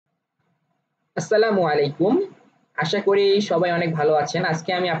আসসালামু আলাইকুম। আশা করি সবাই অনেক ভালো আছেন। আজকে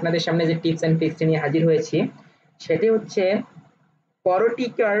আমি আপনাদের সামনে যে টিপস এন্ড ট্রিক্স নিয়ে হাজির হয়েছি সেটি হচ্ছে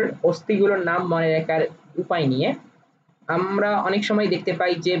পরটিকার অস্থিগুলোর নাম মনে রাখার উপায় নিয়ে। আমরা অনেক সময় দেখতে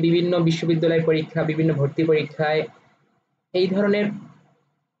পাই যে বিভিন্ন বিশ্ববিদ্যালয় পরীক্ষা, বিভিন্ন ভর্তি পরীক্ষায় এই ধরনের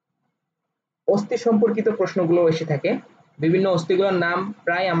অস্থি সম্পর্কিত প্রশ্নগুলো এসে থাকে। বিভিন্ন অস্থিগুলোর নাম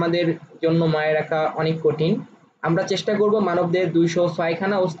প্রায় আমাদের জন্য মনে রাখা অনেক কঠিন। আমরা চেষ্টা করব মানবদের 206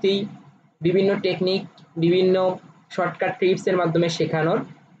 খানা অস্থি বিভিন্ন টেকনিক, বিভিন্ন শর্টকাট টিপস এর মাধ্যমে শেখানোর।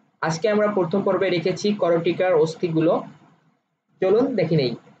 আজকে আমরা প্রথম পর্বে রেখেছি করটিকার অস্থিগুলো। চলুন দেখে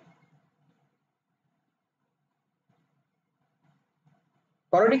নেই।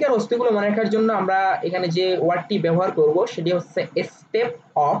 করটিকার অস্থিগুলো মনে রাখার জন্য আমরা এখানে যে ওয়ার্ডটি ব্যবহার করব সেটি হচ্ছে স্টেপ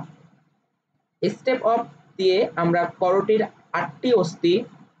অফ। স্টেপ অফ দিয়ে আমরা করটির 8টি অস্থি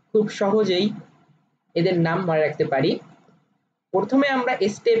খুব সহজেই এদের নাম মনে রাখতে পারি। প্রথমে আমরা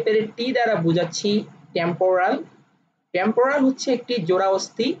স্টেপের টি দ্বারা বোঝাচ্ছি টেম্পোরাল। টেম্পোরাল হচ্ছে একটি জোড়া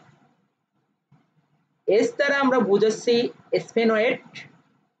অস্থি। এস দ্বারা আমরা বোঝাচ্ছি স্ফেনয়েড।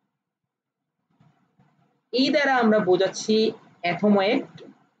 ই দ্বারা আমরা বোঝাচ্ছি এথময়েড।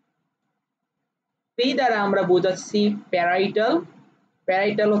 পি দ্বারা আমরা বোঝাচ্ছি প্যারাইটাল।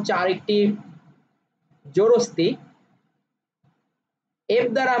 প্যারাইটাল হচ্ছে আরেকটি জোড় অস্থি। এফ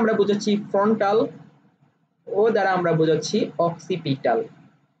দ্বারা আমরা বোঝাচ্ছি ফ্রন্টাল। ও দ্বারা আমরা বোঝাচ্ছি অক্সিপিটাল।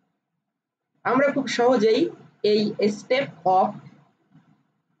 আমরা খুব সহজেই এই স্টেপ অফ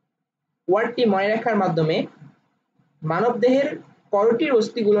ওয়ার্ডটি মনে রাখার মাধ্যমে মানবদেহের করটির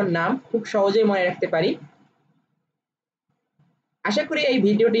অস্থিগুলোর নাম খুব সহজেই মনে রাখতে পারি। আশা করি এই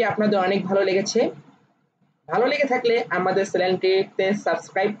ভিডিওটি আপনাদের অনেক ভালো লেগেছে। ভালো লেগে থাকলে আমাদের চ্যানেলটিতে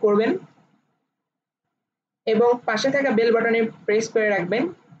সাবস্ক্রাইব করবেন এবং পাশে থাকা বেল বাটনে প্রেস করে রাখবেন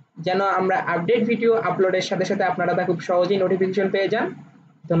যেন আমরা আপডেট ভিডিও আপলোডের সাথে সাথে আপনারা তা খুব সহজেই নোটিফিকেশন পেয়ে যান।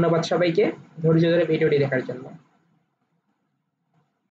 ধন্যবাদ সবাইকে ধৈর্য ধরে ভিডিওটি দেখার জন্য।